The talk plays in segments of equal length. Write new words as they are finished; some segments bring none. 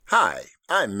Hi,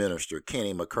 I'm Minister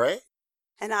Kenny McCrae.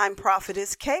 And I'm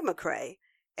Prophetess Kay McCrae,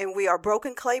 and we are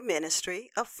Broken Clay Ministry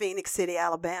of Phoenix City,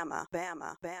 Alabama.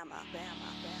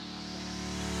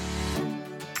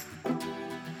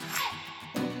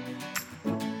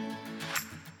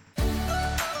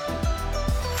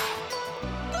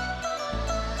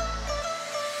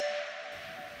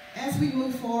 As we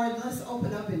move forward, let's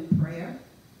open up in prayer.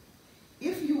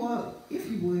 If you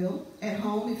will, at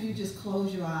home, if you just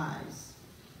close your eyes,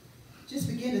 just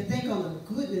begin to think on the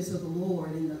goodness of the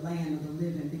Lord in the land of the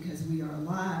living, because we are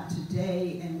alive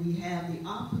today and we have the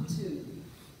opportunity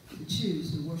to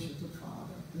choose to worship the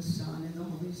Father, the Son, and the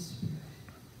Holy Spirit.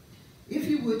 If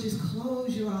you would, just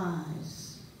close your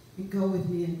eyes and go with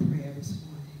me in prayer this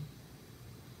morning.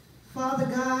 Father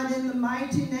God, in the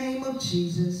mighty name of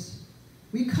Jesus,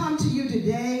 we come to you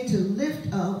today to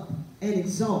lift up and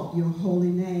exalt your holy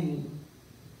name.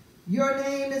 Your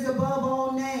name is above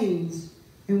all names,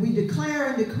 and we declare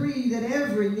and decree that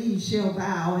every knee shall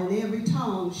bow and every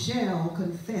tongue shall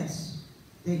confess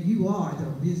that you are the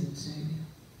risen Savior.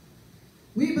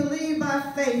 We believe by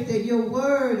faith that your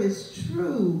word is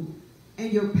true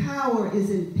and your power is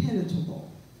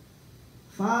impenetrable.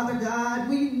 Father God,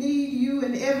 we need you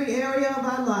in every area of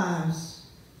our lives.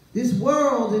 This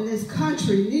world and this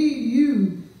country need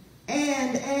you,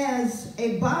 and as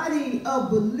a body of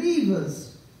believers,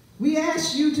 we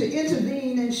ask you to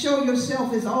intervene and show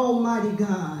yourself as Almighty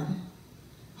God.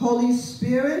 Holy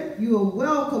Spirit, you are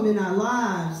welcome in our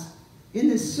lives, in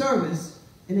this service,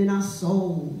 and in our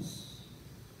souls.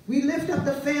 We lift up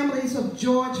the families of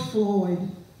George Floyd,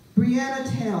 Breonna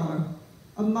Taylor,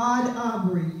 Ahmaud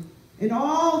Arbery, and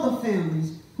all the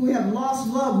families who have lost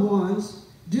loved ones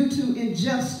due to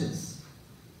injustice,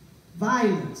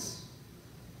 violence,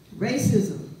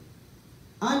 racism,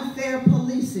 unfair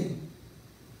policing,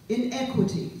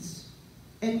 inequities,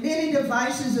 and many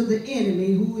devices of the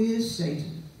enemy who is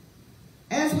Satan.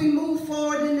 As we move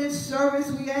forward in this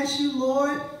service, we ask you,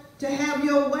 Lord, to have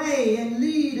your way and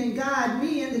lead and guide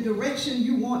me in the direction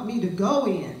you want me to go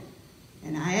in.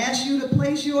 And I ask you to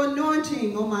place your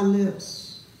anointing on my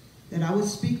lips, that I would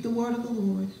speak the word of the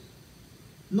Lord.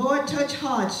 Lord, touch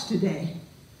hearts today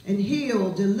and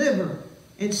heal, deliver,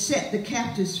 and set the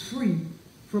captives free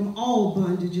from all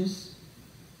bondages.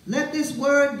 Let this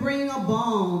word bring a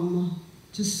balm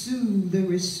to soothe and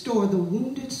restore the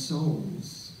wounded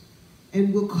souls,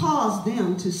 and will cause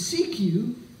them to seek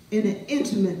you in an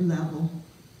intimate level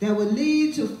that will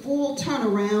lead to full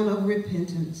turnaround of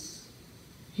repentance.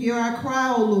 Hear our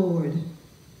cry, O Lord.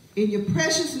 In your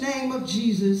precious name of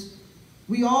Jesus,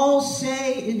 we all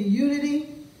say in unity,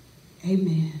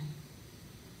 amen.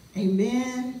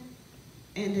 Amen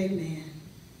and amen.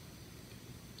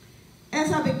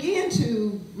 As I begin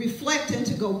to reflect and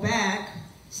to go back,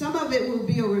 some of it will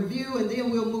be a review and then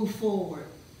we'll move forward.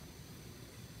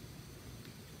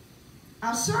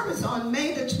 Our service on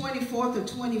May the 24th of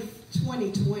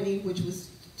 2020, which was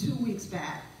 2 weeks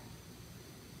back,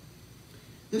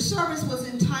 the service was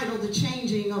entitled The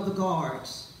Changing of the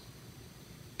Guards.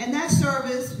 And that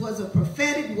service was a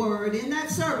prophetic word. In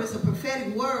that service, a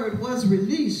prophetic word was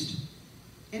released.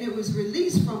 And it was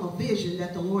released from a vision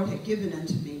that the Lord had given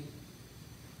unto me.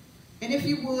 And if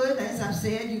you would, as I've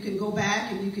said, you can go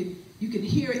back and you can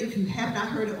hear it if you have not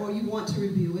heard it or you want to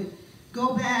review it.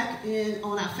 Go back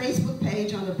on our Facebook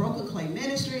page under Broken Clay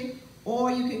Ministry,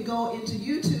 or you can go into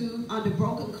YouTube under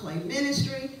Broken Clay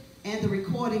Ministry, and the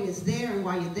recording is there. And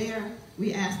while you're there,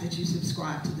 we ask that you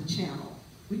subscribe to the channel.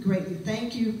 We greatly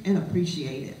thank you and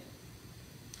appreciate it.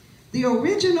 The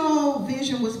original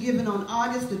vision was given on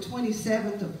August the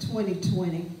 27th of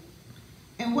 2020.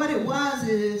 And what it was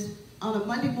is, on a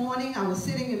Monday morning, I was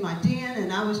sitting in my den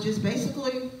and I was just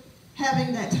basically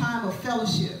having that time of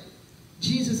fellowship.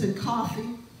 Jesus and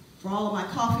coffee, for all of my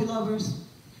coffee lovers.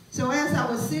 So as I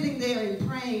was sitting there and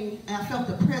praying, I felt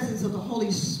the presence of the Holy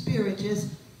Spirit just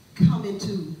come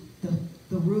into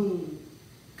the room,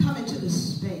 come into the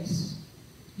space.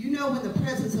 You know when the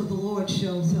presence of the Lord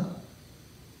shows up.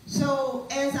 So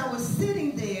as I was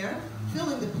sitting there,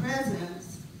 feeling the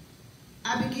presence,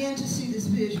 I began to see this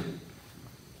vision.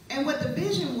 And what the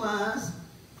vision was,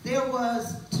 there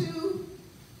was 2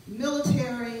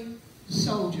 military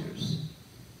soldiers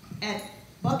at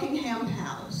Buckingham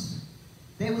Palace.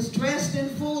 They was dressed in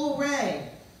full array.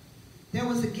 There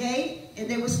was a gate, and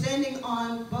they were standing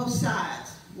on both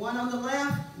sides, one on the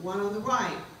left, one on the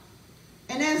right.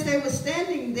 And as they were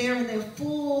standing there in their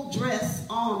full dress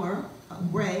armor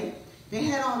array, they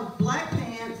had on black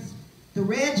pants, the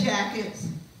red jackets,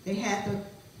 they had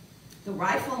the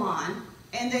rifle on,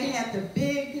 and they had the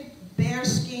big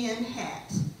bearskin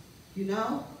hat, you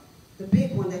know, the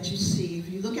big one that you see. If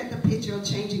you look at the picture of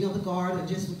changing of the guard, or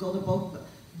just go to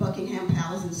Buckingham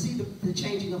Palace and see the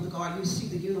changing of the guard, you see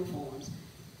the uniforms.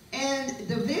 And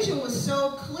the vision was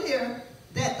so clear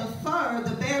that the fur,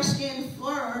 the bearskin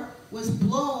fur, was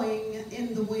blowing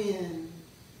in the wind.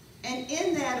 And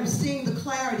in that of seeing the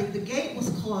clarity, the gate was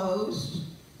closed,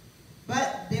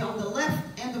 but on the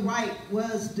left and the right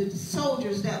was the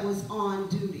soldiers that was on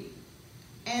duty.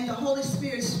 And the Holy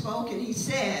Spirit spoke and he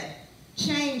said,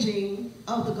 changing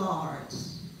of the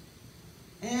guards.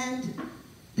 And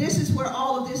this is where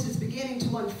all of this is beginning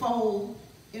to unfold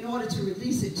in order to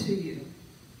release it to you.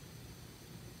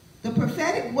 The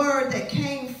prophetic word that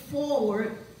came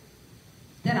forward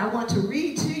that I want to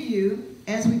read to you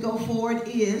as we go forward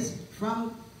is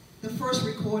from the first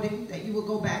recording that you will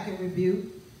go back and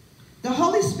review. The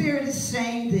Holy Spirit is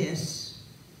saying this: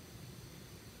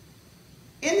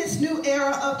 in this new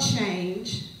era of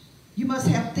change, you must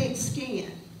have thick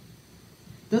skin.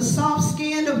 The soft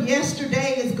skin of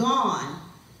yesterday is gone,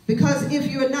 because if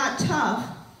you're not tough,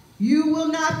 you will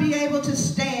not be able to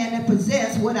stand and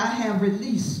possess what I have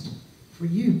released for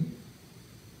you.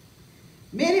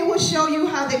 Many will show you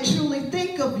how they truly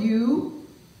think of you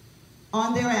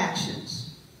on their actions.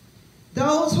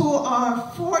 Those who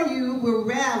are for you will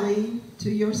rally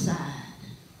to your side.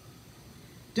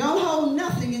 Don't hold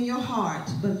nothing in your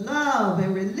heart, but love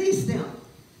and release them,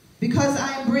 because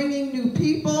I am bringing new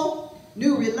people,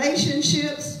 new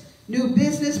relationships, new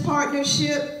business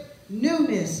partnership,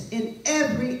 newness in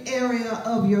every area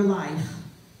of your life.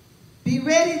 Be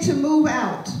ready to move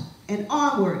out and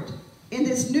onward in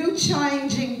this new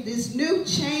changing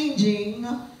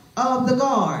of the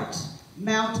guards.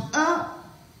 Mount up,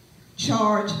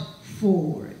 charge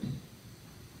forward.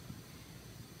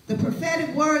 The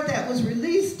prophetic word that was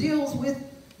released deals with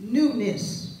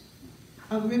newness.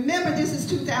 Remember, this is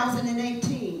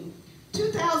 2018.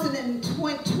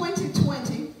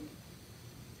 2020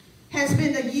 has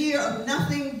been a year of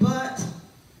nothing but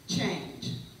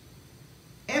change.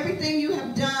 Everything you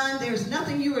have done, there's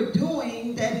nothing you are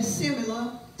doing that is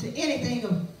similar to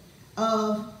anything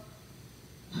of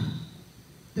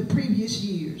the previous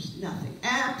years. Nothing.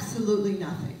 Absolutely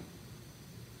nothing.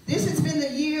 This has been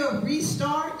the year of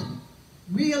restart,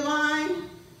 realign,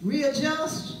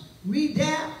 readjust,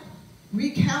 redapt,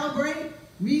 recalibrate,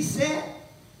 reset,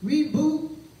 reboot.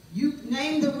 You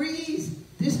name the re's,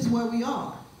 this is where we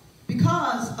are.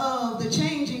 Because of the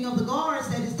changing of the guards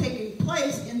that is taking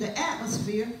place in the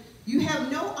atmosphere, you have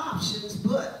no options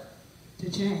but to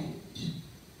change.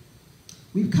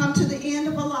 We've come to the end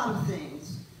of a lot of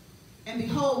things. And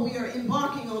behold, we are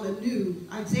embarking on a new.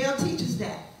 Isaiah teaches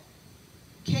that.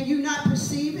 Can you not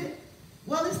perceive it?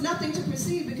 Well, it's nothing to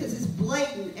perceive because it's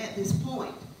blatant at this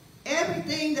point.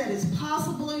 Everything that is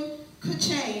possibly could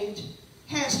change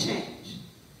has changed.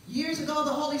 Years ago,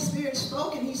 the Holy Spirit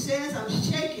spoke and he says, I'm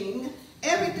shaking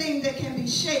everything that can be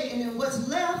shaken, and what's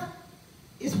left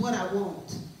is what I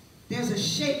want. There's a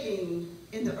shaking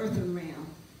in the earthen realm,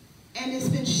 and it's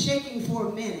been shaking for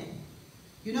a minute.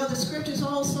 You know, the scriptures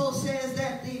also says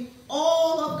that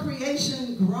all of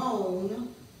creation groan,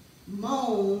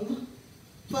 moan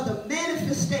for the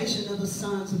manifestation of the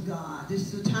sons of God. This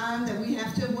is the time that we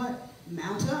have to what?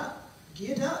 Mount up,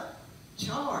 get up,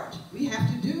 charge. We have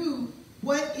to do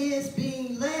what is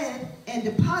being led and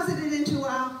deposited into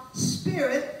our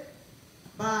spirit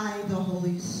by the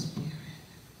Holy Spirit.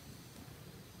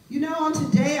 You know, on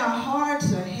today our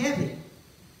hearts are heavy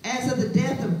as of the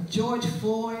death of George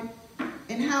Floyd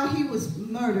and how he was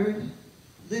murdered,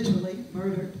 literally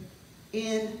murdered,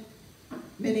 in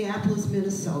Minneapolis,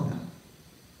 Minnesota.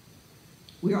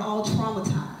 We are all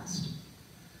traumatized.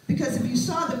 Because if you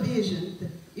saw the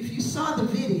vision, if you saw the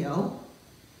video,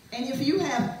 and if you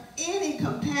have any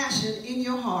compassion in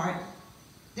your heart,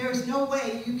 there is no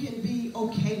way you can be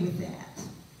okay with that.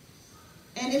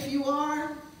 And if you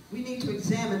are, we need to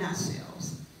examine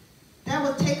ourselves. That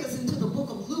will take us into the book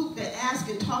of Luke that asks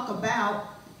and talk about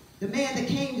the man that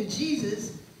came to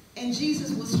Jesus, and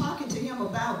Jesus was talking to him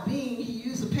about he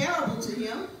used a parable to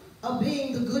him of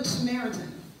being the Good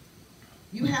Samaritan.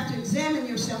 You have to examine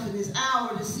yourself in this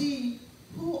hour to see,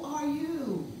 who are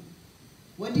you?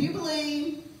 What do you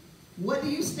believe? What do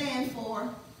you stand for?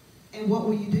 And what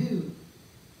will you do?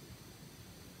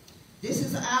 This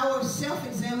is an hour of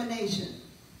self-examination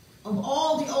of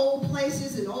all the old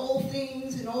places and old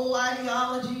things and old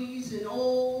ideologies and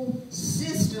old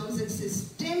systems and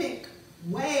systemic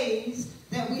ways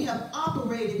that we have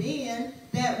operated in,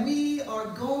 that we are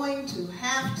going to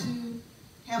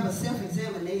have a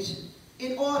self-examination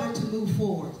in order to move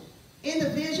forward. In the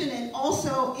vision and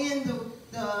also in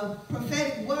the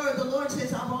prophetic word, the Lord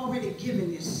says, I've already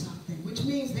given you something. which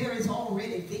means there is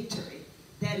already victory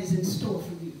that is in store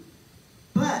for you.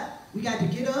 But we got to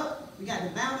get up, we got to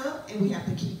mount up, and we have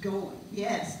to keep going.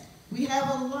 Yes, we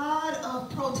have a lot of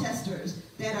protesters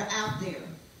that are out there.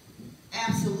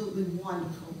 Absolutely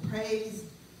wonderful. Praise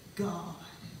God.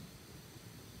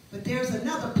 But there's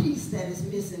another piece that is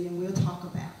missing, and we'll talk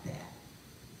about that.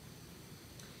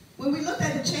 When we looked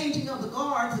at the changing of the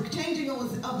guards, the changing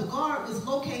of the guard was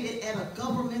located at a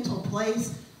governmental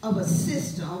place of a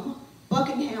system,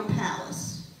 Buckingham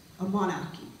Palace, a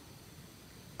monarchy,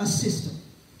 a system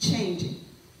changing.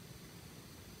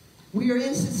 We are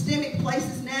in systemic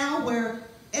places now where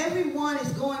everyone is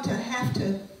going to have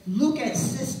to look at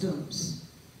systems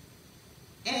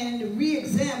and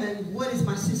re-examine what is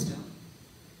my system.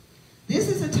 This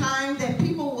is a time that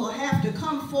people will have to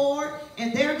come forward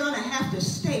and they're going to have to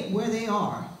state where they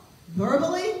are,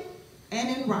 verbally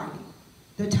and in writing.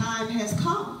 The time has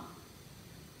come.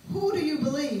 Who do you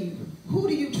believe? Who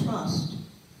do you trust?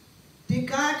 Did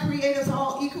God create us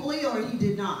all equally or he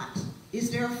did not?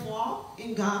 Is there a flaw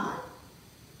in God?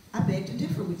 I beg to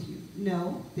differ with you.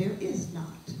 No, there is not.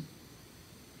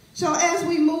 So as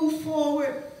we move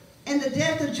forward, and the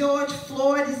death of George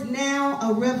Floyd is now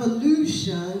a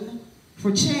revolution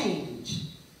for change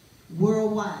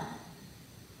worldwide.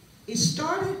 It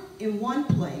started in one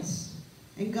place,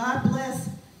 and God bless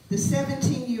the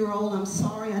 17-year-old, I'm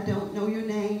sorry I don't know your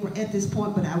name at this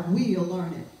point, but I will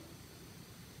learn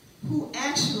it, who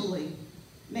actually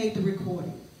made the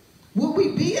recording. Would we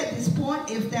be at this point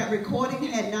if that recording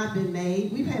had not been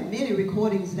made? We've had many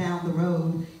recordings down the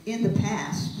road in the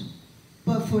past,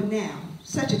 but for now,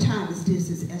 such a time as this,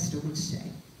 as Esther would say.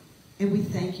 And we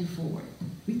thank you for it.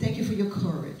 We thank you for your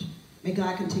courage. May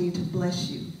God continue to bless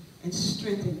you and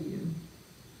strengthen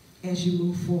you as you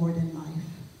move forward in life.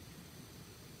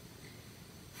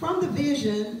 From the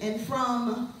vision and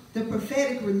from the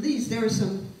prophetic release, there are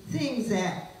some things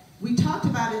that we talked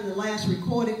about in the last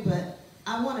recording, but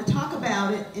I want to talk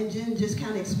about it and then just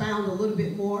kind of expound a little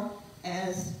bit more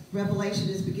as revelation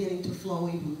is beginning to flow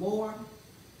even more.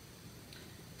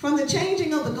 From the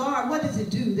changing of the guard, what does it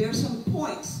do? There are some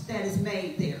points that is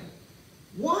made there.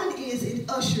 One is it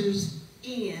ushers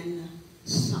in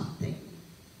something.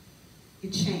 It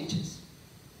changes.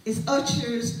 It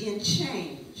ushers in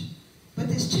change. But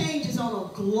this change is on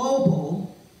a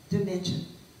global dimension.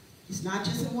 It's not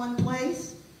just in one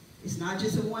place. It's not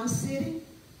just in one city.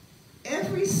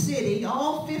 Every city,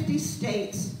 all 50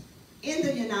 states in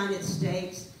the United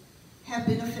States have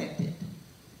been affected.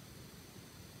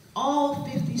 All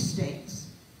 50 states.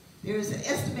 There is an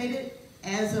estimated,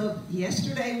 as of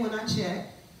yesterday when I checked,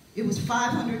 it was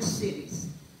 500 cities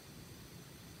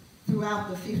throughout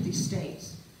the 50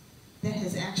 states that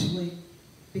has actually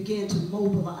began to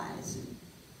mobilize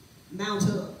and mount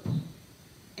up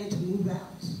and to move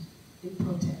out in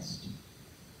protest,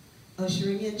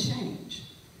 ushering in change.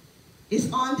 It's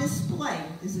on display,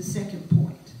 is the second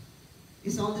point.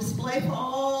 It's on display for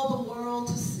all the world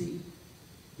to see.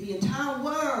 The entire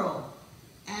world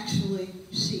actually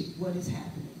see what is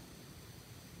happening.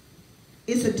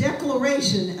 It's a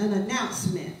declaration, an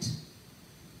announcement.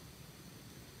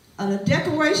 A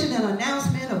declaration and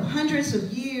announcement of hundreds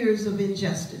of years of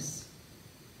injustice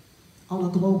on a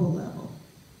global level.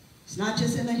 It's not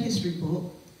just in a history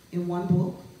book, in one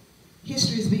book.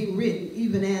 History is being written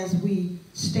even as we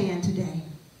stand today.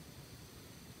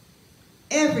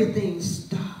 Everything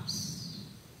stops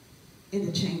in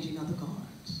the changing of the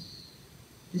guards.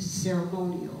 This is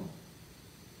ceremonial.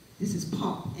 This is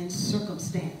pomp and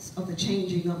circumstance of the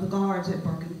changing of the guards at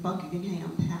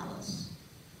Buckingham Palace.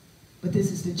 But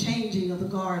this is the changing of the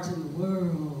guards in the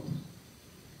world.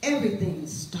 Everything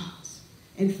stops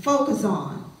and focuses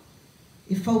on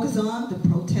the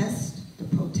protest,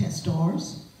 the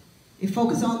protestors. It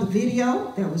focused on the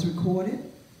video that was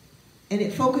recorded. And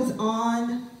it focused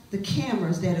on the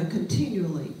cameras that are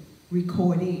continually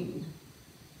recording.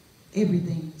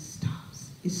 Everything stops.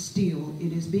 It's still,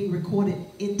 it is being recorded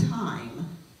in time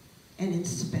and in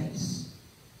space.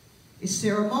 It's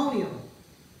ceremonial.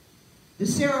 The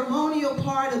ceremonial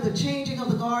part of the changing of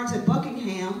the guards at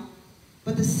Buckingham,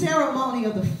 but the ceremony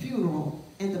of the funeral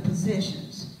and the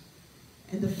processions.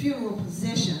 And the funeral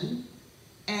procession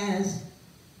as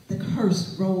the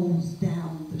hearse rolls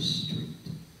down the street.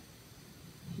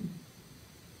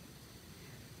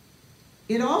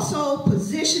 It also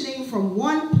positioning from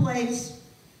one place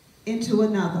into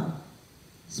another.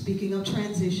 Speaking of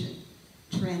transition.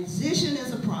 Transition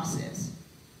is a process.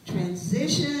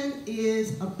 Transition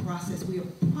is a process. We are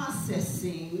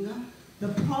processing the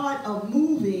part of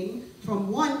moving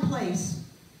from one place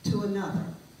to another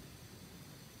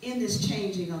in this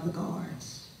changing of the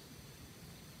guards.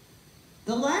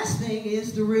 The last thing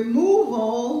is the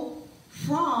removal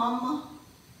from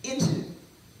into.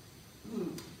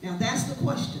 Now that's the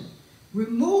question.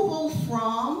 Removal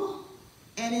from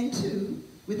and into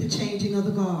with the changing of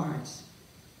the guards.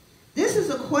 This is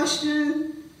a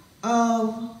question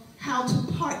of how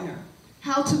to partner,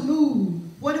 how to move.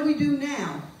 What do we do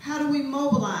now? How do we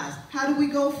mobilize? How do we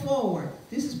go forward?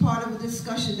 This is part of a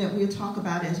discussion that we'll talk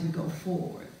about as we go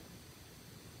forward.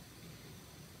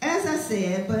 As I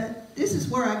said, but this is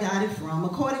where I got it from.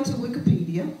 According to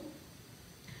Wikipedia,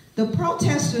 the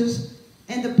protesters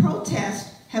and the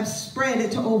protests have spread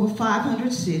it to over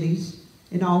 500 cities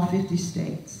in all 50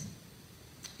 states.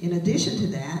 In addition to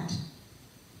that,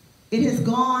 it has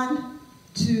gone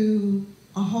to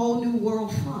a whole new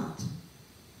world front.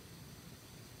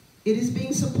 It is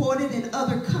being supported in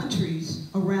other countries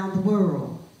around the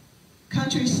world.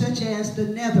 Countries such as the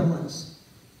Netherlands,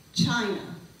 China,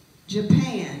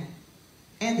 Japan,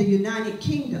 and the United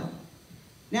Kingdom.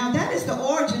 Now that is the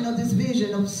origin of this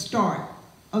vision of start,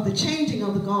 of the changing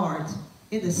of the guards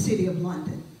in the city of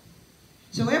London.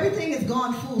 So everything has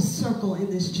gone full circle in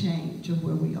this change of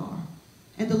where we are.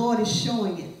 And the Lord is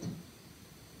showing it.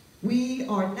 We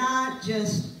are not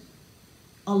just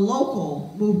a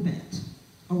local movement,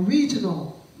 a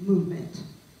regional movement,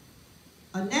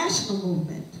 a national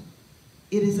movement.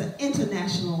 It is an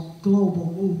international, global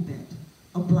movement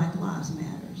of Black Lives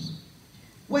Matters.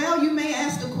 Well, you may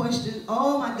ask the question,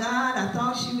 oh my God, I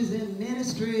thought she was in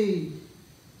ministry.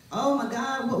 Oh my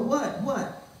God,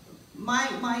 what?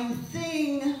 My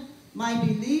thing, my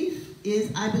belief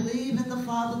is I believe in the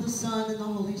Father, the Son, and the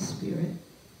Holy Spirit.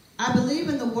 I believe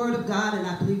in the Word of God, and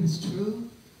I believe it's true.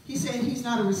 He said he's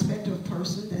not a respecter of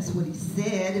person. That's what he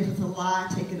said. If it's a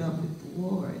lie, take it up with the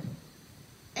Lord.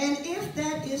 And if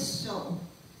that is so,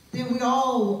 then we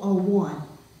all are one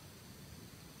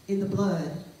in the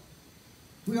blood.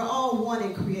 We are all one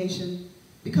in creation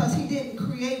because he didn't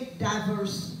create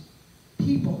diverse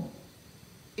people.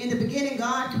 In the beginning,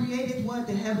 God created what?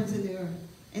 The heavens and the earth.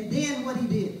 And then what he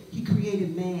did? He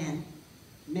created man.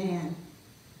 Man.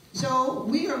 So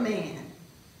we are man.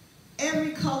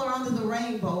 Every color under the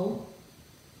rainbow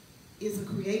is a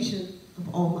creation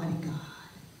of Almighty God.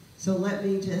 So let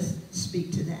me just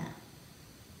speak to that.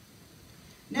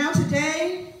 Now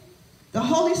today, the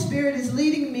Holy Spirit is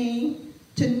leading me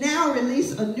to now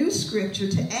release a new scripture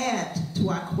to add to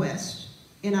our quest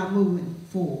in our moving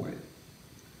forward.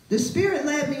 The Spirit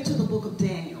led me to the book of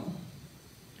Daniel.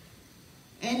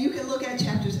 And you can look at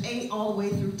chapters 8 all the way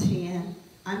through 10.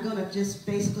 I'm going to just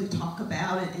basically talk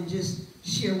about it and just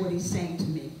share what he's saying to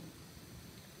me.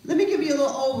 Let me give you a little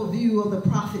overview of the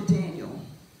prophet Daniel.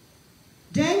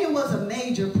 Daniel was a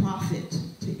major prophet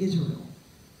to Israel.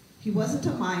 He wasn't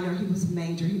a minor, he was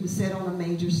major. He was set on a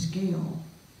major scale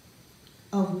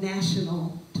of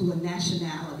national to a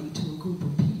nationality, to a group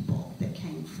of people that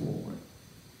came forward.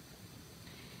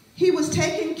 He was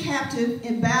taken captive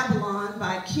in Babylon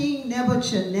by King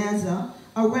Nebuchadnezzar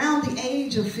around the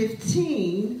age of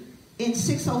 15 in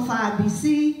 605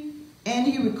 BC, and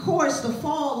he records the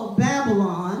fall of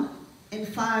Babylon in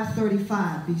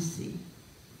 535 BC.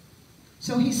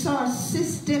 So he saw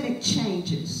systemic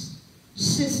changes,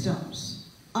 systems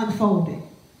unfolding.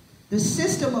 The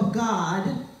system of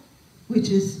God, which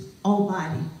is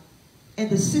Almighty, and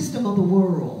the system of the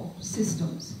world,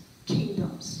 systems,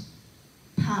 kingdoms,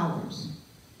 powers,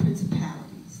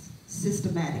 principalities,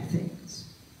 systematic things.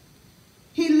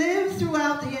 He lived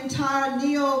throughout the entire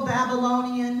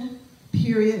Neo-Babylonian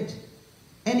period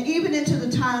and even into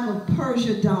the time of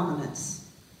Persia dominance.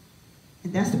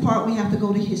 And that's the part we have to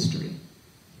go to history.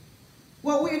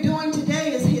 What we're doing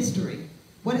today is history.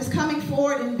 What is coming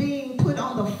forward and being put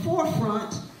on the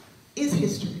forefront is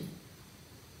history.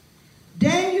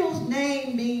 Daniel's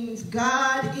name means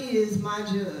God is my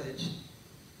judge.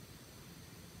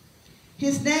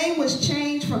 His name was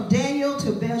changed from Daniel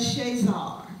to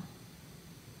Belshazzar.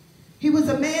 He was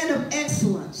a man of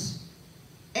excellence,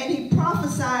 and he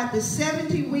prophesied the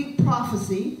 70-week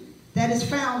prophecy that is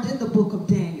found in the book of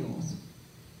Daniel.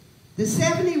 The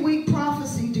 70-week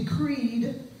prophecy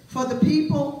decreed for the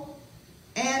people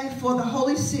and for the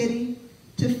holy city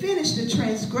to finish the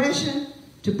transgression,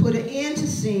 to put an end to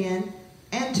sin,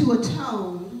 and to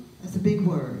atone, that's a big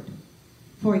word,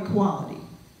 for equality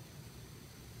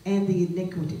and the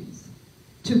iniquities,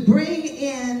 to bring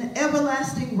in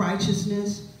everlasting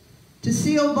righteousness, to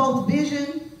seal both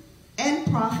vision and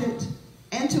prophet,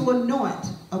 and to anoint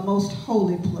a most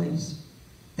holy place.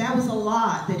 That was a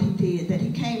lot that he did, that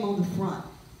he came on the front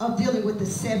of dealing with the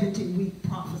 70-week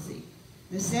prophecy.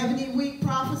 The 70-week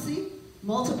prophecy,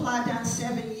 multiplied down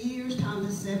 7 years times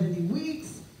the 70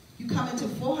 weeks, you come into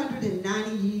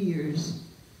 490 years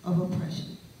of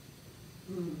oppression.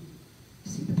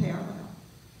 See the parallel.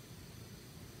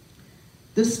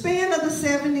 The span of the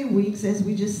 70 weeks, as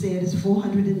we just said, is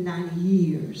 490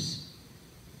 years.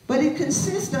 But it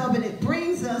consists of, and it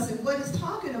brings us, and what it's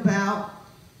talking about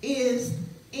is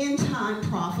end time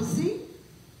prophecy,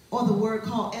 or the word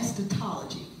called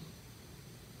eschatology.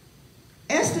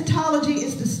 Eschatology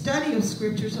is the study of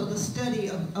scriptures, or the study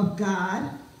of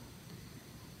God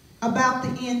about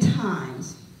the end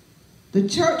times. The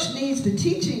church needs the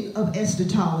teaching of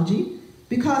eschatology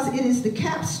because it is the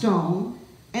capstone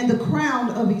and the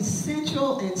crown of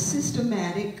essential and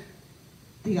systematic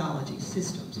theology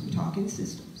systems. We're talking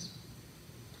systems.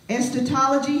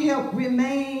 Eschatology helped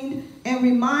remain and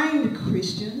remind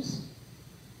Christians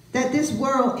that this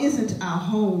world isn't our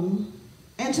home,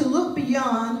 and to look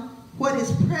beyond what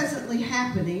is presently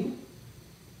happening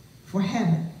for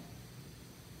heaven,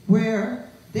 where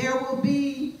they will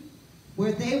be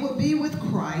with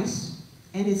Christ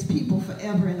and his people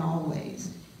forever and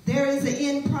always. There is an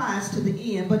end prize to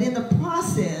the end, but in the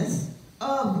process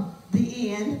of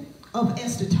the end of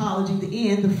eschatology, the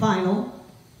end, the final,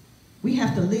 we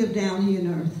have to live down here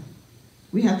on earth.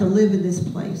 We have to live in this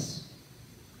place.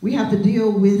 We have to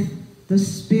deal with the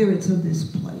spirits of this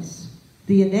place,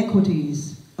 the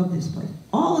inequities of this place.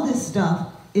 All of this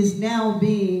stuff is now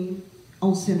being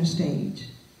on center stage.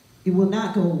 It will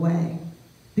not go away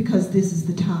because this is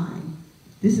the time.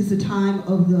 This is the time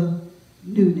of the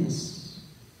newness.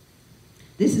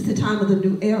 This is the time of the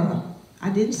new era.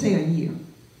 I didn't say a year.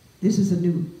 This is a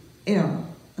new era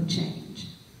of change.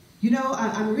 You know,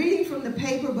 I'm reading from the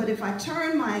paper, but if I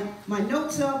turn my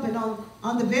notes up, and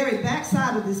on the very back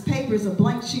side of this paper is a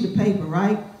blank sheet of paper,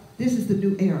 right? This is the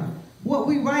new era. What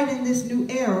we write in this new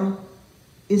era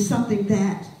is something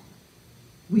that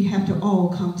we have to all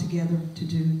come together to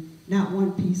do, not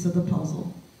one piece of the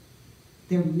puzzle.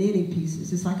 There are many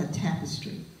pieces. It's like a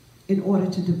tapestry in order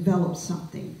to develop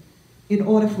something, in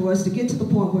order for us to get to the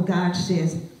point where God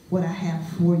says, what I have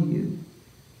for you.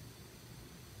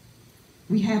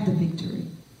 We have the victory.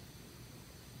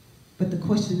 But the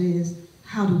question is,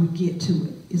 how do we get to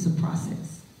it? It's a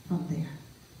process from there.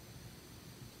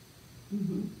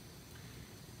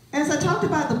 As I talked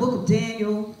about the book of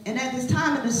Daniel, and at this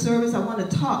time in the service, I want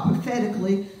to talk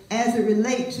prophetically as it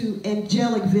relates to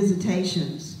angelic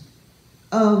visitations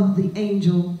of the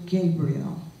angel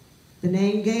Gabriel. The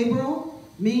name Gabriel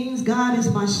means God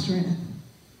is my strength.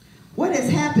 What has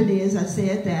happened is, I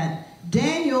said that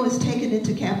Daniel is taken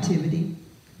into captivity.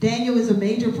 Daniel is a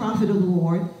major prophet of the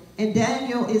Lord, and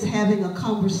Daniel is having a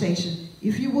conversation.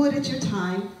 If you would, at your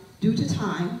time, due to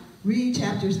time, read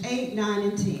chapters 8, 9,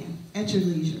 and 10 at your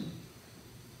leisure.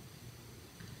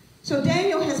 So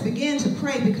Daniel has begun to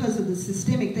pray because of the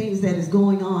systemic things that is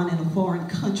going on in a foreign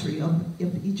country of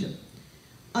Egypt,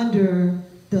 under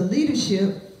the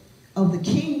leadership of the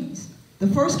kings. The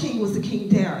first king was the King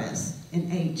Darius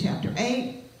in chapter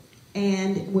 8.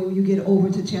 And when you get over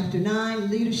to chapter 9,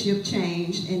 leadership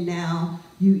changed, and now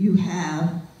you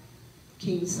have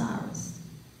King Cyrus.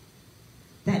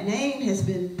 That name has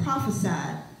been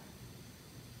prophesied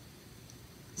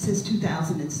since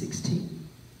 2016.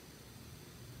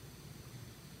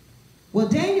 Well,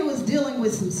 Daniel is dealing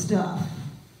with some stuff,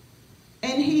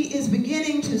 and he is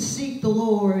beginning to seek the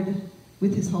Lord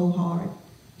with his whole heart.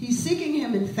 He's seeking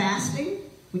him in fasting.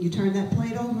 When you turn that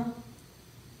plate over,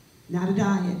 not a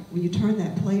diet. When you turn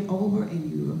that plate over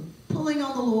and you're pulling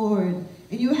on the Lord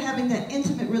and you're having that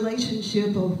intimate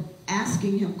relationship of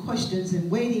asking him questions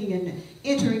and waiting and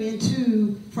entering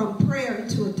into, from prayer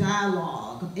into a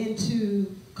dialogue, into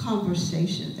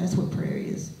conversation. That's what prayer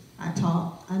is. I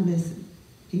talk, I listen.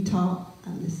 He talk,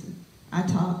 I listen. I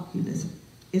talk, he listen.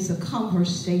 It's a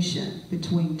conversation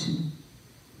between two.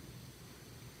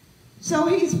 So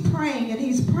he's praying, and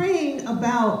he's praying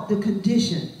about the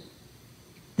condition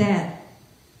that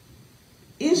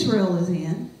Israel is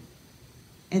in,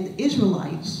 and the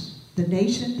Israelites, the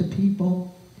nation, the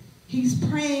people. He's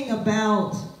praying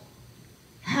about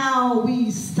how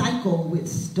we cycle with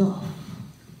stuff.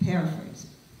 Paraphrase.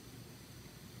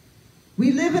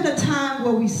 We live in a time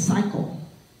where we cycle.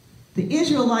 The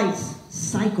Israelites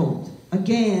cycled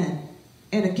again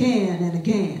and again and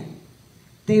again.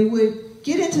 They would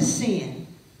get into sin,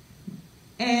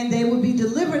 and they would be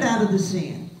delivered out of the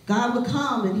sin. God would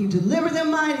come and he'd deliver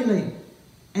them mightily.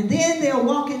 And then they'll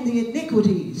walk in the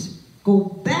iniquities, go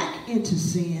back into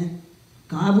sin.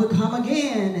 God would come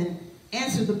again and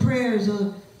answer the prayers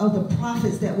of the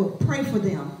prophets that would pray for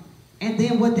them. And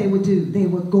then what they would do, they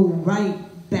would go right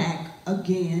back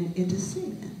again into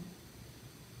sin.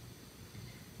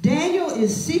 Daniel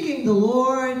is seeking the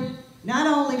Lord not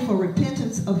only for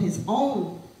repentance of his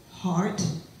own heart,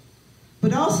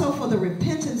 but also for the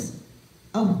repentance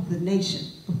of the nation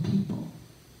of people.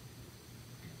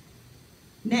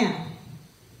 Now,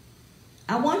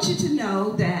 I want you to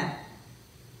know that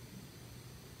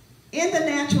in the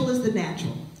natural is the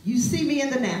natural. You see me in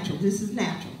the natural. This is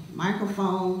natural.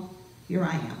 Microphone, here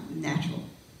I am, natural.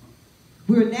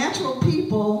 We're natural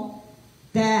people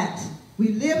that we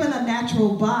live in a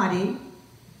natural body,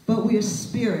 but we are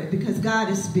spirit because God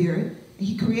is spirit. And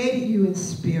He created you in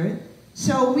spirit.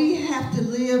 So we have to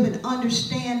live and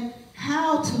understand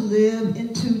how to live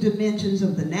in two dimensions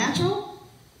of the natural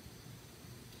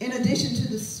in addition to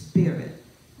the spirit.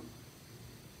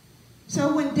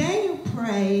 So when Daniel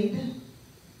prayed,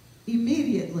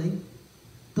 immediately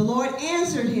the Lord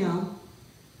answered him,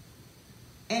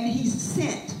 and He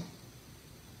sent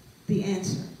the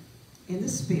answer in the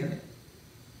spirit.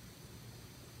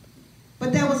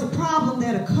 But there was a problem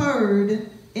that occurred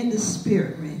in the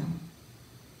spirit realm.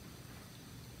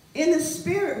 In the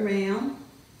spirit realm,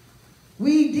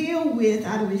 we deal with,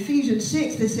 out of Ephesians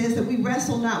 6, that says that we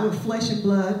wrestle not with flesh and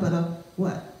blood, but of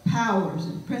what? Powers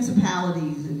and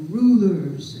principalities and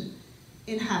rulers and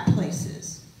in high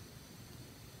places.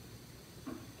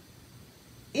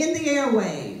 In the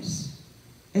airwaves,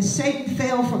 as Satan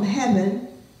fell from heaven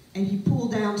and he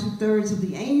pulled down 2/3 of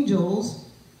the angels,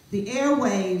 the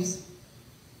airwaves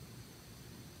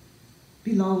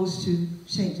belongs to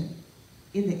Satan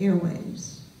in the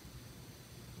airwaves.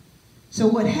 So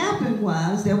what happened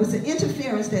was there was an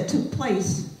interference that took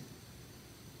place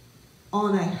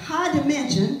on a high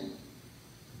dimension,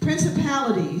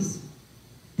 principalities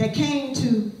that came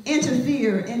to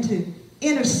interfere and to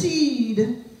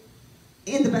intercede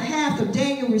in the behalf of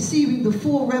Daniel receiving the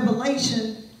full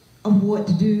revelation of what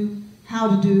to do, how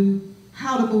to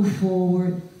move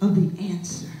forward, of the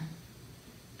answer.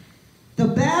 The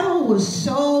battle was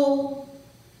so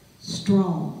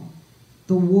strong,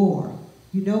 the war.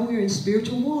 You know we're in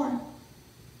spiritual war.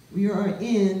 We are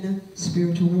in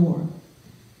spiritual war.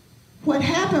 What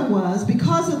happened was,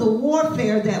 because of the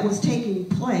warfare that was taking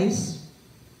place,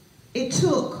 it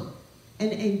took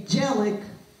an angelic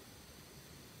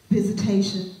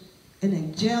visitation, an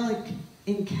angelic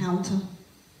encounter.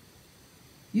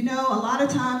 You know, a lot of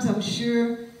times I'm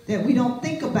sure that we don't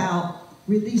think about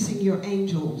releasing your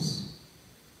angels.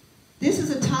 This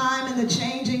is a time in the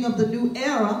changing of the new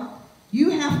era. You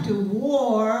have to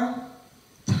war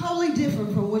totally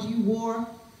different from what you wore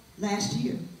last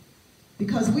year.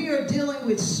 Because we are dealing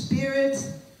with spirits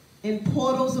and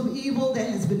portals of evil that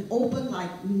has been opened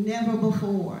like never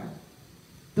before.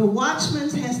 The watchman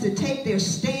has to take their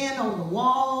stand on the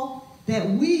wall that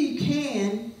we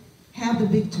can have the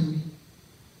victory.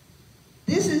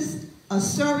 This is a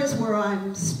service where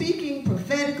I'm speaking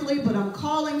prophetically, but I'm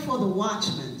calling for the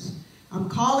watchmen. I'm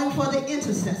calling for the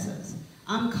intercessors.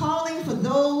 I'm calling for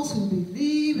those who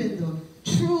believe in the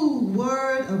true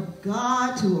word of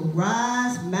God to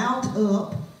arise, mount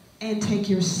up, and take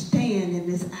your stand in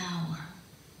this hour.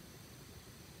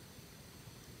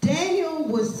 Daniel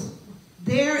was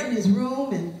there in his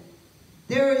room, and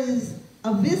there is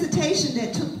a visitation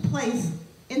that took place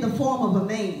in the form of a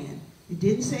man. It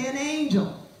didn't say an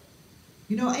angel.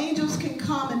 You know, angels can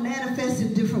come and manifest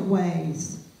in different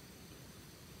ways.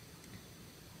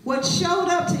 What showed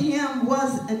up to him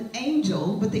was an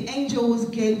angel, but the angel was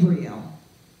Gabriel,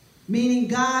 meaning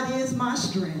God is my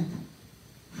strength.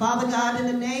 Father God, in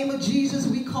the name of Jesus,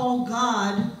 we call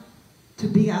God to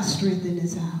be our strength in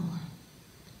this hour.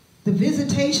 The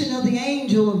visitation of the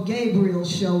angel of Gabriel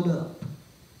showed up,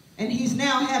 and he's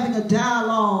now having a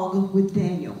dialogue with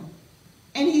Daniel.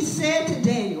 And he said to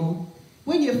Daniel,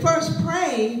 when you first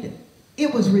prayed,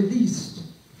 it was released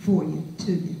for you,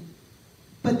 to you.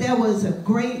 But there was a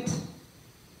great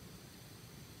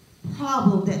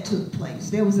problem that took place.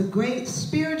 There was a great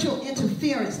spiritual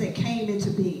interference that came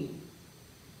into being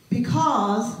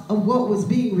because of what was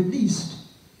being released.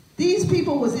 These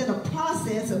people was in a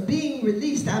process of being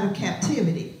released out of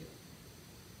captivity.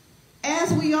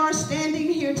 As we are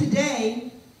standing here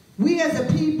today, we as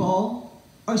a people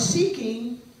are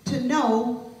seeking to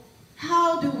know,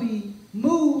 how do we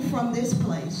move from this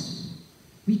place?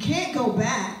 We can't go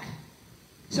back.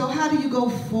 So how do you go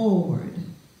forward?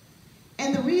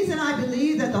 And the reason I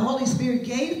believe that the Holy Spirit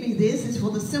gave me this is for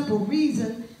the simple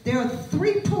reason there are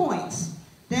 3 points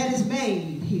that is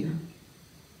made here.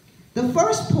 The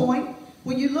first point,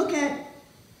 when you look at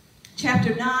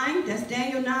chapter 9, that's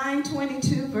Daniel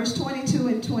 9:22, verse 22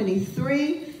 and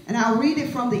 23, and I'll read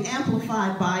it from the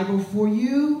Amplified Bible for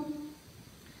you.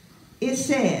 It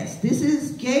says, this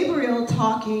is Gabriel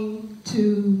talking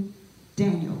to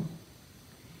Daniel.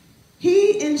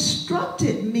 He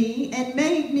instructed me and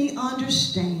made me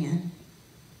understand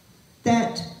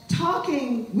that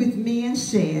talking with me and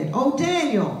said, O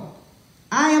Daniel,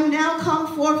 I am now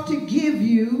come forth to give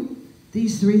you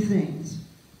these three things: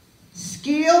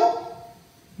 skill,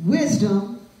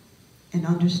 wisdom, and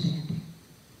understanding.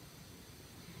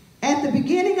 At the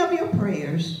beginning of your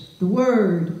prayers, the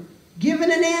word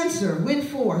given an answer went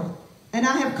forth, and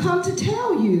I have come to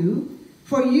tell you,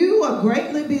 for you are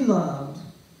greatly beloved.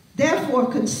 Therefore,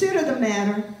 consider the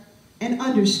matter and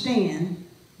understand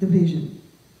the vision.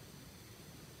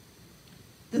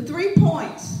 The 3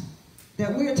 points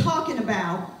that we're talking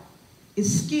about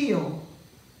is skill,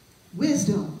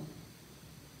 wisdom,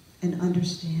 and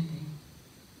understanding.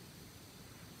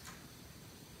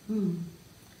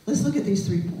 Let's look at these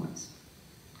 3 points.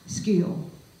 Skill.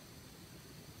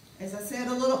 As I said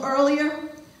a little earlier,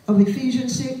 of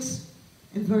Ephesians 6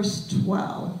 and verse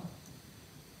 12.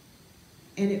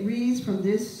 And it reads from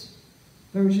this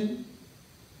version: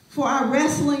 For our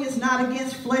wrestling is not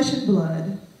against flesh and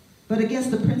blood, but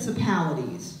against the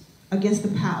principalities, against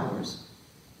the powers,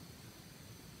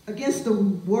 against the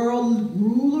world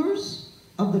rulers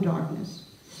of the darkness,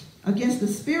 against the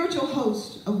spiritual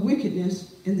host of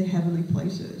wickedness in the heavenly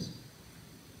places.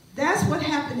 That's what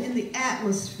happened in the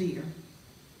atmosphere.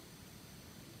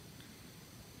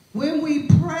 When we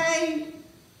pray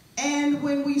and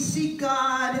when we seek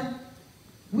God,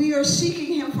 we are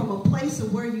seeking him from a place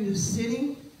of where you're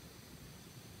sitting.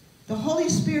 The Holy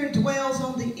Spirit dwells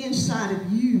on the inside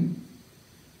of you.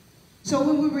 So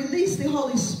when we release the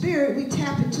Holy Spirit, we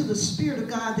tap into the Spirit of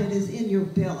God that is in your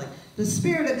belly. The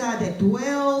Spirit of God that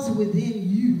dwells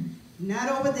within you. Not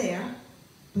over there,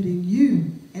 but in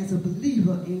you as a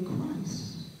believer in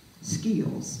Christ.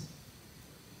 Skills.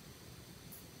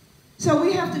 So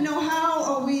we have to know, how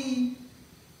are we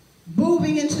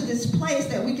moving into this place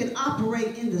that we can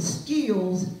operate in the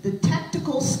skills, the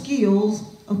tactical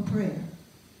skills of prayer.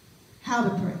 How to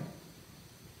pray.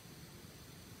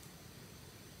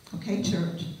 Okay,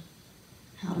 church.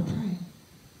 How to pray.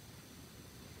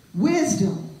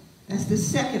 Wisdom. That's the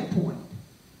second point.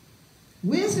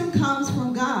 Wisdom comes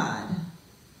from God.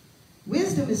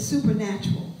 Wisdom is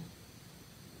supernatural.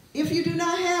 If you do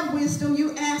not have wisdom,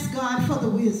 you ask God for the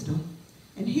wisdom,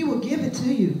 and he will give it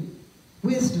to you.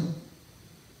 Wisdom.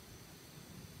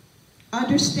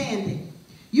 Understanding.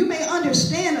 You may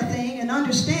understand a thing, and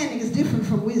understanding is different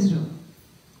from wisdom.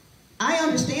 I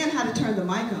understand how to turn the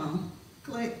mic on.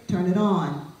 Click, turn it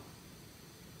on.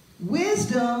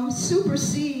 Wisdom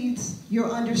supersedes your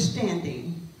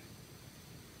understanding.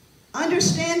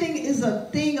 Understanding is a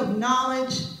thing of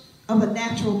knowledge of a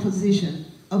natural position,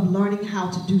 of learning how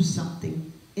to do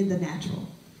something in the natural.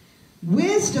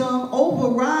 Wisdom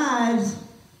overrides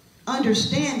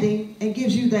understanding and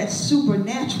gives you that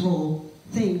supernatural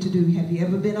thing to do. Have you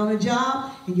ever been on a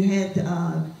job and you had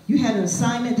an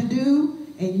assignment to do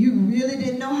and you really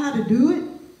didn't know how to do it?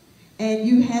 And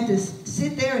you had to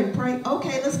sit there and pray,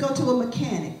 okay, let's go to a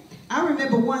mechanic. I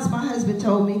remember once my husband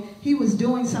told me he was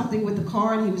doing something with the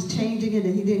car and he was changing it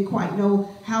and he didn't quite know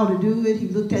how to do it. He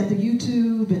looked at the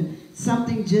YouTube and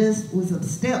something just was a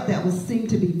step that seemed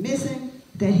to be missing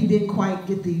that he didn't quite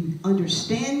get the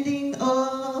understanding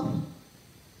of.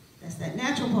 That's that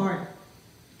natural part.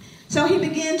 So he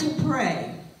began to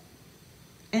pray,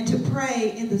 and to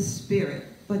pray in the Spirit,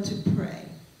 but to pray.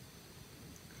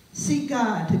 Seek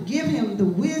God to give him the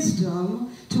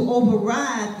wisdom to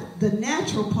override the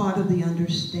natural part of the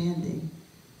understanding.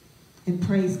 And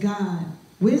praise God,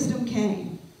 wisdom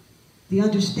came. The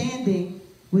understanding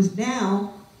was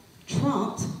now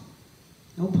trumped,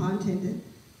 no pun intended,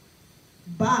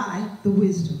 by the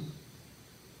wisdom.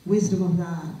 Wisdom of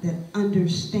God, that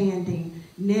understanding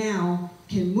now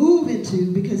can move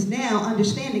into, because now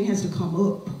understanding has to come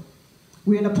up.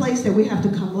 We're in a place that we have to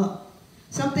come up.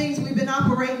 Some things we've been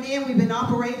operating in, we've been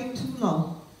operating too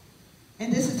low.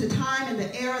 And this is the time and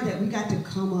the era that we got to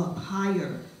come up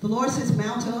higher. The Lord says,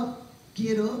 mount up,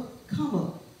 get up, come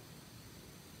up.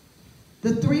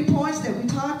 The 3 points that we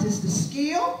talked is the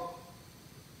skill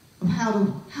of how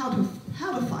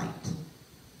to fight.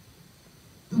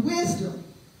 The wisdom,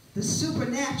 the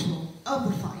supernatural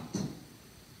of the fight,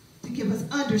 to give us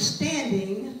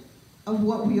understanding of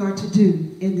what we are to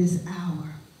do in this hour.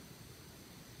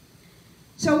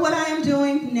 So what I am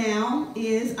doing now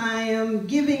is I am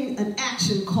giving an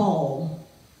action call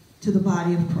to the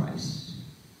body of Christ,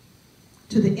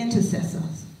 to the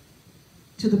intercessors,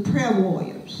 to the prayer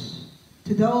warriors,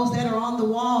 to those that are on the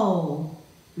wall.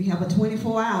 We have a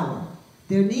 24-hour.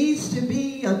 There needs to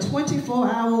be a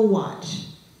 24-hour watch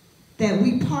that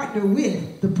we partner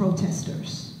with the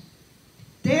protesters.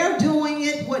 They're doing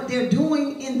it, what they're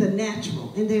doing in the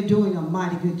natural, and they're doing a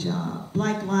mighty good job.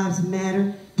 Black Lives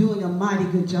Matter doing a mighty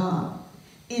good job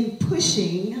in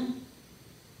pushing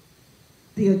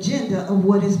the agenda of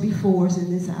what is before us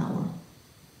in this hour.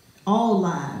 All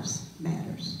lives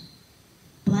matters.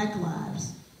 Black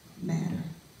lives matter.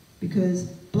 Because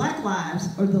black lives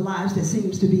are the lives that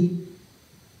seems to be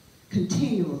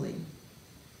continually,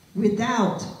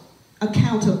 without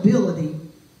accountability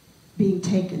being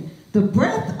taken. The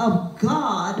breath of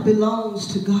God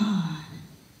belongs to God.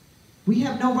 We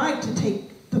have no right to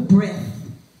take the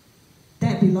breath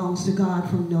that belongs to God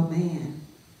from no man.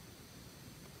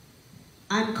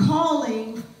 I'm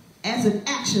calling as an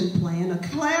action plan, a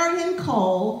clarion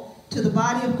call to the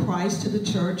body of Christ, to the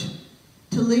church,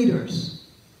 to leaders,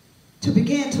 to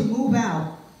begin to move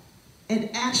out and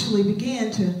actually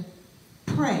begin to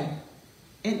pray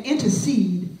and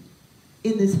intercede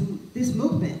in this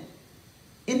movement,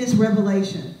 in this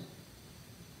revelation.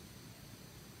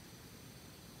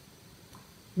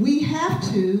 We have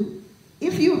to,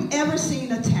 if you've ever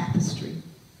seen a tapestry,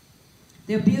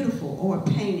 they're beautiful, or a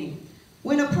painting.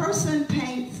 When a person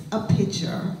paints a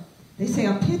picture, they say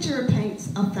a picture paints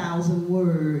 1,000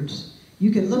 words. You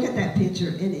can look at that picture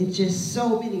and it's just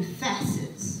so many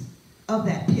facets of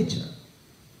that picture.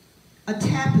 A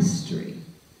tapestry,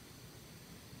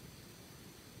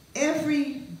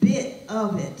 every bit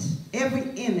of it, every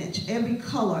image, every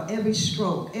color, every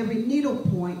stroke, every needle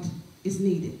point is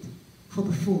needed for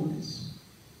the fullness.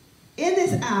 In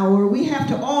this hour, we have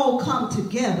to all come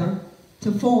together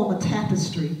to form a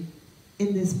tapestry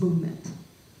in this movement.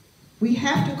 We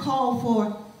have to call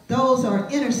for those who are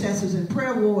intercessors and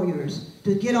prayer warriors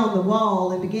to get on the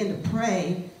wall and begin to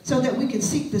pray so that we can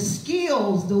seek the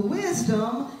skills, the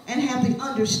wisdom, and have the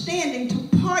understanding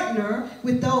to partner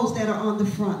with those that are on the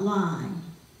front line.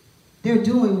 They're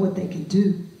doing what they can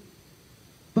do,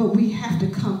 but we have to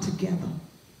come together.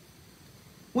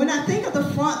 When I think of the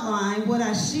front line, what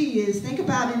I see is, think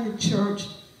about in the church,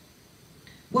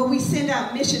 where we send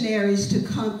out missionaries to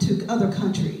come to other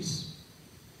countries.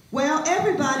 Well,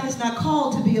 everybody is not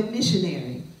called to be a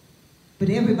missionary, but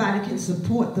everybody can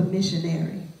support the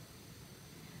missionary.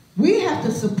 We have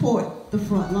to support the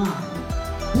front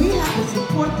line. We have to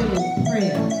support them in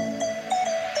prayer.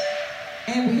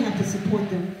 And we have to support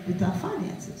them with our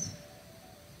finances.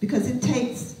 Because it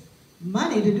takes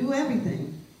money to do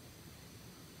everything.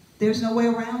 There's no way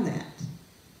around that.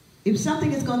 If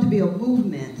something is going to be a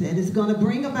movement that is going to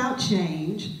bring about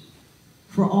change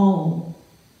for all,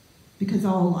 because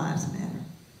all lives matter.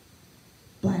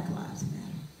 Black lives matter.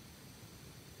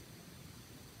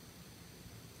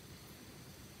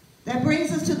 That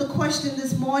brings us to the question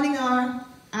this morning out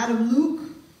of Luke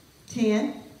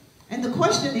 10. And the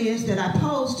question is that I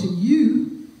pose to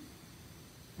you,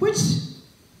 which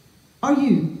are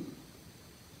you?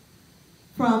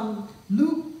 From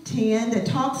Luke 10 that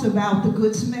talks about the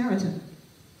Good Samaritan.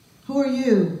 Who are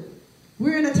you?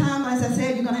 We're in a time, as I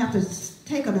said, you're going to have to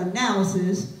take an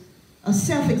analysis, a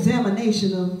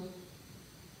self-examination of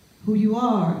who you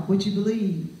are, what you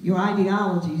believe, your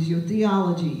ideologies, your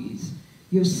theologies,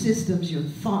 your systems, your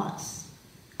thoughts,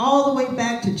 all the way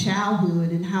back to childhood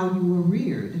and how you were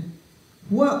reared.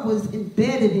 What was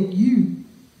embedded in you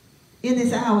in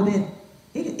this hour that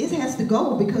it has to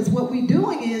go, because what we're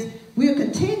doing is we're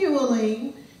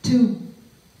continually to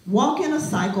walk in a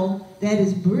cycle that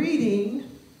is breeding,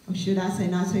 or should I say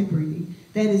not say breeding,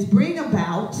 that is bringing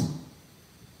about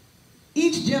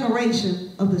each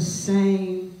generation of the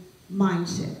same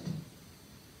mindset.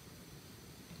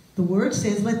 The word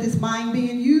says, let this mind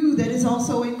be in you that is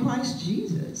also in Christ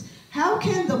Jesus. How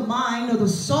can the mind or the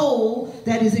soul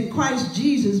that is in Christ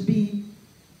Jesus be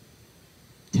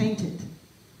tainted?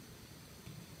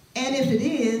 And if it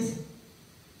is,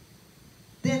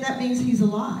 then that means he's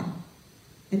alive,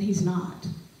 and he's not.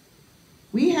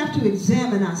 We have to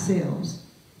examine ourselves,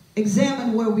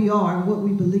 examine where we are and what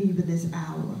we believe in this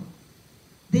hour.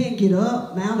 Then get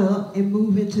up, mount up, and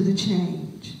move into the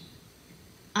change.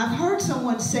 I've heard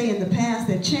someone say in the past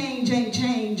that change ain't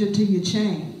change until you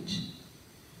change.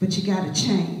 But you got to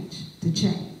change to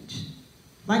change.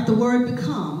 Like the word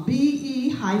become,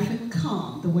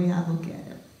 be-come, the way I look at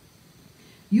it.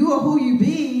 You are who you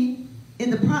be in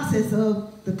the process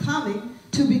of the coming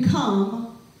to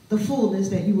become the fullness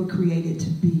that you were created to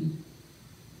be.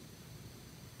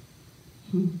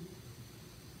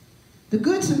 The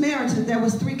Good Samaritan, there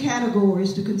was 3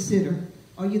 categories to consider.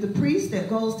 Are you the priest that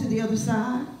goes to the other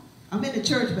side? I'm in the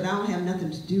church, but I don't have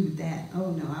nothing to do with that.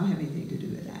 Oh, no, I don't have anything to do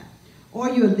with that. Or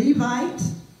you're a Levite,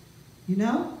 you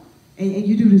know, and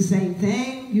you do the same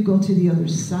thing. You go to the other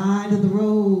side of the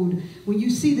road. When you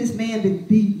see this man been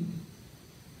beaten,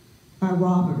 by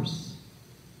robbers,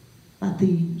 by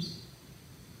thieves.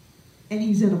 And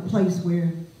he's in a place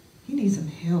where he needs some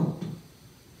help.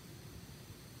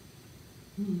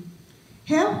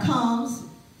 Help comes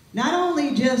not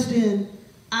only just in,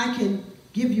 I can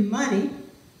give you money,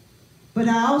 but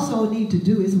I also need to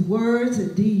do is words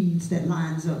and deeds that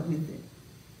lines up with it.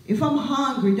 If I'm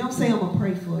hungry, don't say I'm going to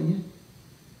pray for you.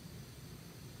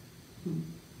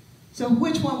 So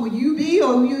which one will you be,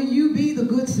 or will you be the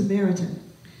Good Samaritan?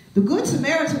 The Good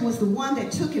Samaritan was the one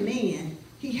that took him in.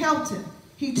 He helped him.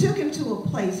 He took him to a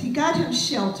place. He got him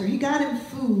shelter. He got him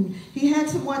food. He had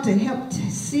someone to help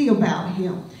to see about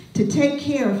him, to take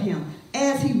care of him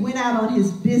as he went out on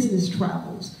his business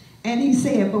travels. And he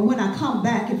said, but when I come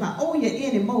back, if I owe you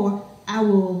any more, I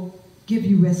will give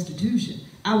you restitution.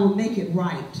 I will make it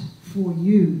right for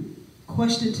you.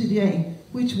 Question today,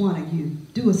 which one of you?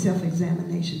 Do a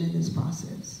self-examination in this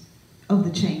process of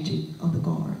the changing of the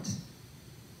guards.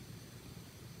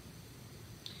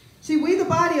 See, we, the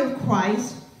body of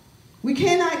Christ, we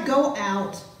cannot go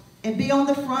out and be on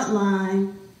the front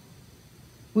line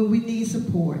when we need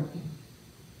support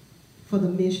for the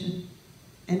mission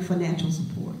and financial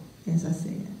support, as I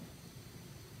said.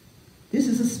 This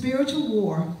is a spiritual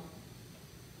war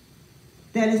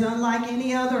that is unlike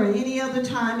any other at any other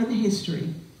time in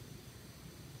history.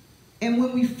 And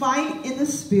when we fight in the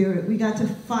spirit, we got to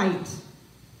fight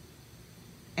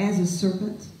as a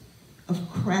serpent of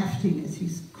craftiness.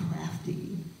 He's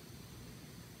crafty.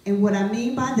 And what I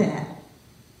mean by that,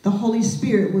 the Holy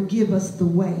Spirit will give us the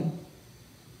way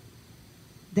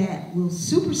that will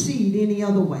supersede any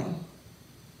other way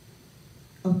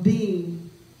of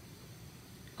being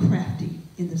crafty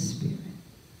in the spirit.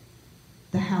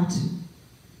 The how-to.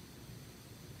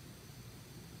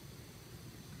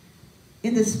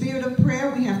 In the spirit of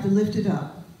prayer, we have to lift it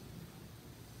up.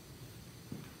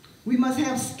 We must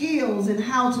have skills in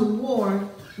how to war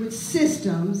with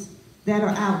systems that are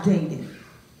outdated.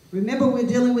 Remember, we're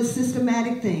dealing with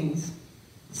systematic things.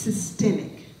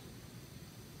 Systemic.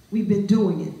 We've been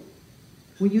doing it.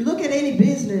 When you look at any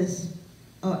business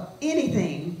or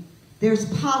anything, there's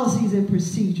policies and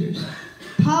procedures.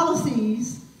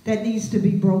 Policies that needs to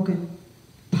be broken.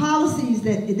 Policies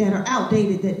that are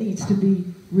outdated that needs to be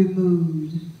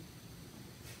removed.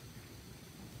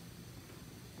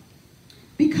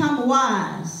 Become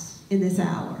wise in this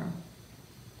hour.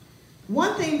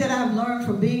 One thing that I've learned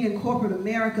from being in corporate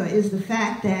America is the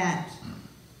fact that,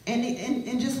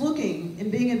 and just looking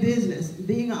and being in business,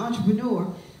 being an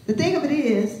entrepreneur, the thing of it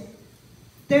is,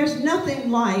 there's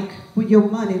nothing like when your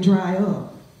money dry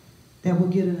up that will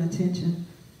get an attention.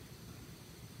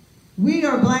 We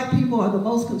are black people are the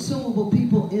most consumable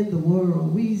people in the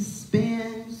world. We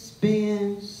spend,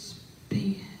 spend,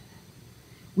 spend.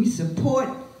 We support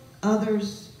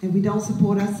others and we don't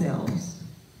support ourselves.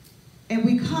 And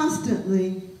we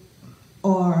constantly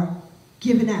are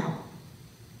giving out.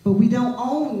 But we don't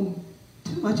own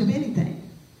too much of anything.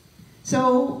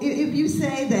 So if you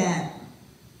say that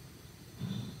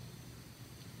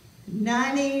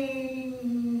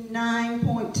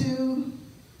 99.2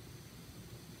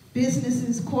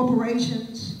 businesses,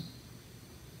 corporations,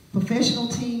 professional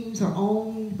teams are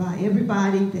owned by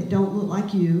everybody that don't look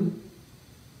like you,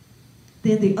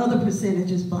 then the other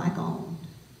percentage is black owned.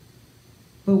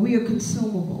 But we are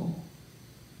consumable.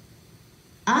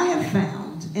 I have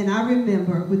found, and I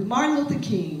remember with Martin Luther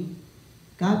King,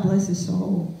 God bless his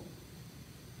soul,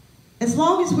 as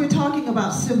long as we're talking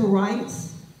about civil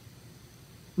rights,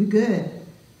 we're good.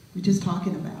 We're just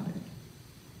talking about it.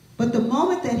 But the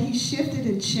moment that he shifted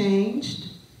and changed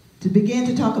to begin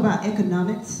to talk about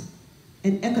economics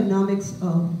and economics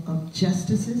of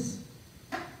justices,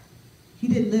 he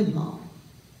didn't live long.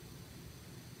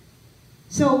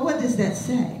 So what does that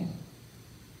say?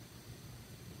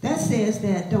 That says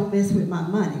that don't mess with my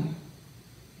money.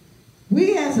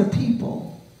 We as a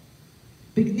people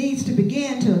needs to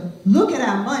begin to look at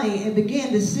our money and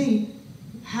begin to see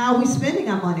how we're spending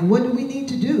our money. What do we need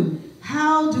to do?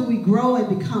 How do we grow and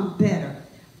become better?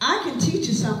 I can teach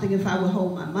you something if I would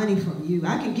hold my money from you.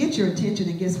 I can get your attention,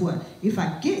 and guess what? If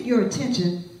I get your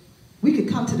attention, we could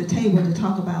come to the table to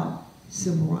talk about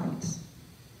civil rights,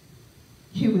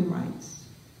 human rights,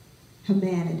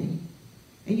 humanity.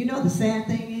 And you know the sad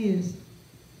thing is,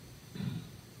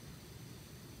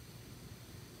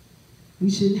 we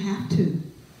shouldn't have to.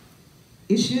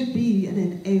 It should be an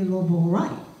inalienable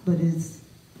right, but it's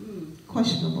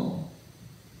questionable.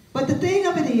 But the thing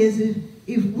of it is,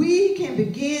 if we can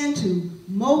begin to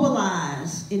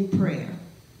mobilize in prayer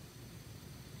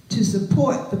to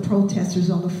support the protesters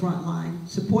on the front line,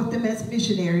 support them as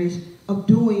missionaries of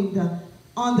doing the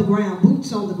on the ground,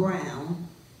 boots on the ground,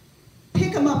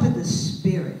 Pick them up in the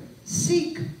spirit.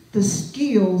 Seek the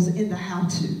skills in the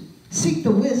how-to. Seek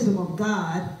the wisdom of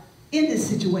God in this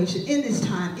situation, in this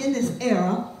time, in this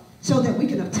era, so that we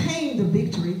can obtain the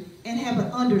victory and have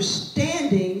an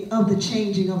understanding of the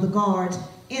changing of the guards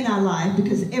in our life,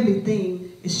 because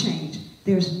everything is changed.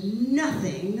 There's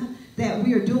nothing that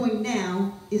we are doing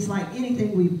now is like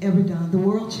anything we've ever done. The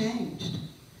world changed.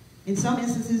 In some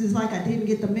instances, it's like I didn't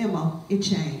get the memo. It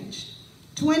changed.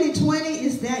 2020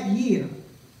 is that year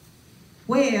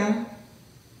where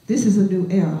this is a new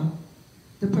era.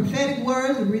 The prophetic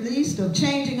word, the release of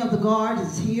changing of the guard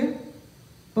is here,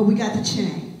 but we got to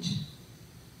change.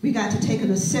 We got to take an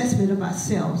assessment of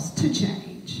ourselves to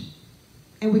change.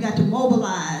 And we got to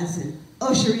mobilize and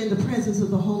usher in the presence of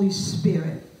the Holy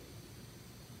Spirit.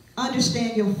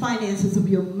 Understand your finances of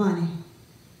your money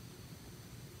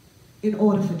in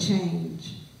order for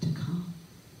change to come.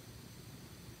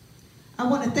 I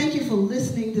want to thank you for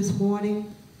listening this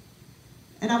morning.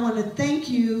 And I want to thank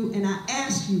you, and I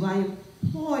ask you, I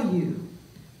implore you,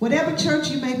 whatever church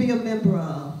you may be a member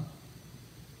of,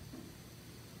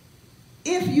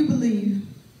 if you believe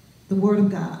the Word of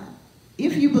God,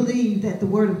 if you believe that the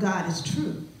Word of God is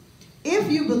true,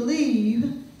 if you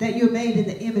believe that you're made in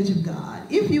the image of God,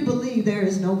 if you believe there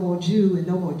is no more Jew and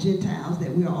no more Gentiles,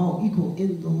 that we are all equal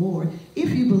in the Lord, if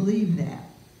you believe that,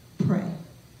 pray.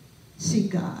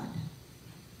 Seek God.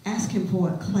 Ask him for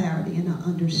a clarity and an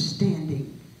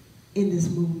understanding in this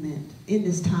movement, in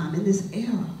this time, in this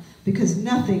era, because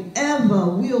nothing ever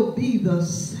will be the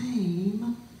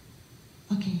same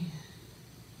again.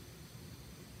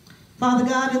 Father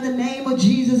God, in the name of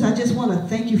Jesus, I just want to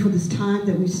thank you for this time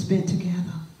that we spent together.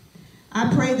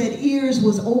 I pray that ears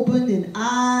was opened and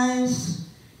eyes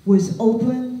was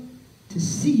open to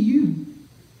see you.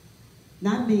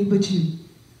 Not me, but you.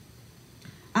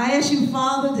 I ask you,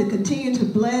 Father, to continue to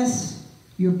bless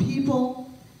your people.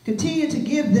 Continue to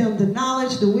give them the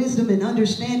knowledge, the wisdom, and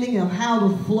understanding of how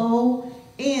to flow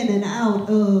in and out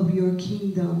of your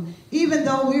kingdom. Even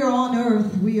though we are on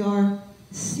earth, we are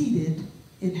seated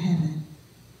in heaven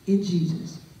in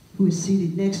Jesus, who is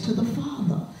seated next to the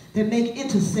Father, that make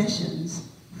intercessions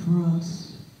for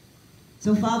us.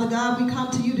 So, Father God, we come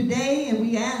to you today and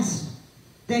we ask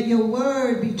that your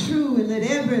word be true and let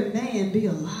every man be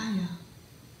a liar.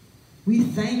 We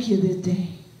thank you this day.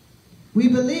 We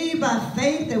believe by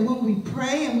faith that when we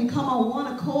pray and we come on one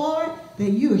accord,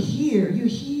 that you're here,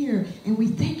 and we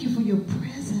thank you for your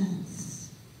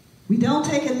presence. We don't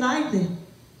take it lightly.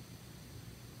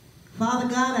 Father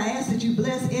God, I ask that you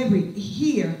bless every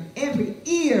ear,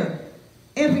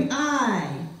 every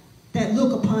eye that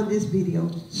look upon this video.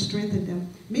 Strengthen them.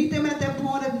 Meet them at their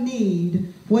point of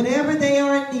need. Whatever they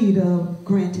are in need of,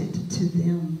 grant it to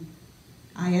them.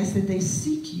 I ask that they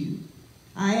seek you.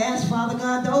 I ask, Father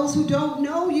God, those who don't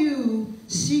know you,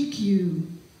 seek you.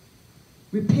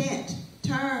 Repent,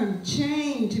 turn,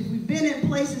 change. If we've been in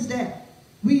places that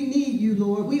we need you,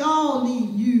 Lord, we all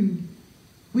need you.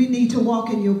 We need to walk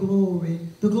in your glory.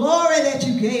 The glory that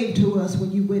you gave to us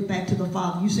when you went back to the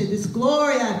Father. You said, this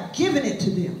glory, I've given it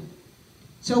to them.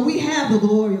 So we have the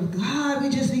glory of God. We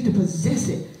just need to possess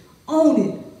it, own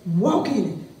it, walk in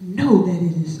it, know that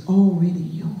it is already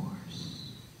yours.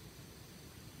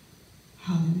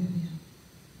 Hallelujah.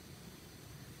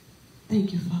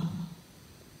 Thank you, Father.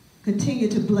 Continue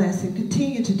to bless and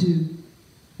continue to do.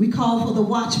 We call for the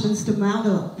watchmen to mount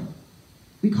up.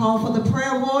 We call for the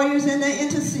prayer warriors and the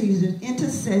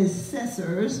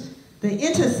intercessors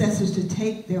to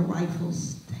take their rightful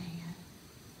stand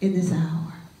in this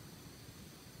hour.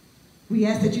 We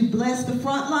ask that you bless the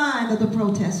front line of the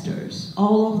protesters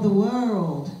all over the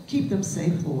world. Keep them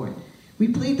safe, Lord. We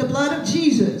plead the blood of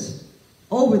Jesus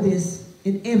over this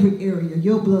in every area.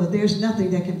 Your blood, there's nothing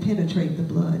that can penetrate the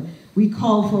blood. We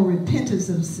call for repentance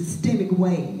of systemic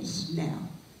ways now.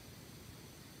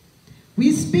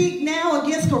 We speak now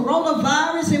against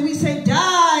coronavirus and we say,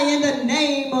 die in the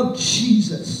name of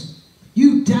Jesus.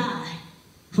 You die,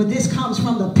 for this comes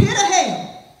from the pit of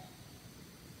hell.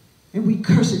 And we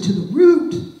curse it to the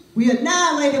root. We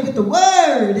annihilate it with the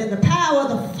word and the power of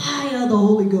the fire of the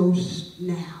Holy Ghost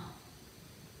now.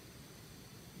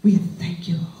 We thank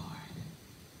you, Lord.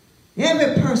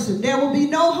 Every person, there will be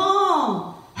no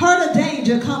harm, hurt, or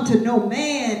danger come to no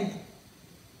man.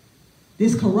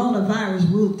 This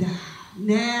coronavirus will die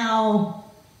now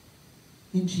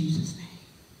in Jesus' name.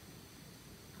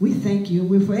 We thank you.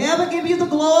 We'll forever give you the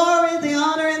glory, the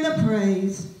honor, and the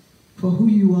praise for who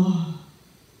you are.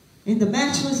 In the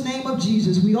matchless name of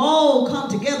Jesus, we all come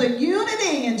together in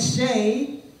unity and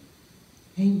say,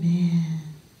 amen.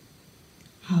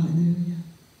 Hallelujah.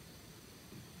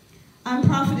 I'm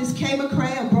Prophetess Kay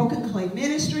McCray of Broken Clay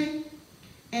Ministry.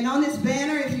 And on this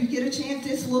banner, if you get a chance,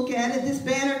 just look at it. This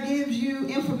banner gives you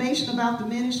information about the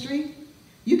ministry.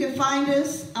 You can find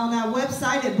us on our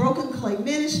website at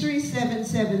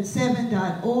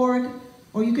brokenclayministry777.org,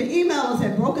 or you can email us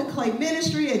at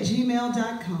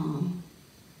brokenclayministry@gmail.com.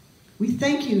 We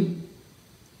thank you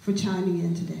for chiming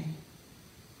in today.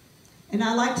 And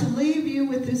I'd like to leave you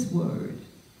with this word.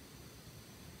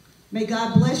 May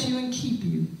God bless you and keep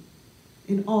you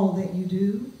in all that you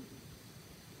do.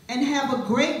 And have a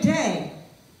great day.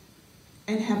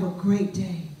 And have a great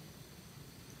day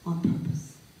on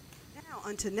purpose. Now,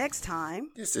 until next time.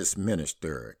 This is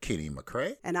Minister Kenny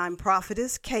McCrae. And I'm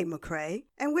Prophetess Kay McCrae.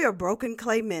 And we are Broken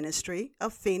Clay Ministry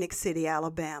of Phoenix City,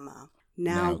 Alabama.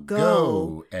 Now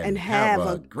go and have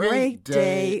a great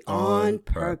day on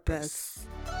purpose.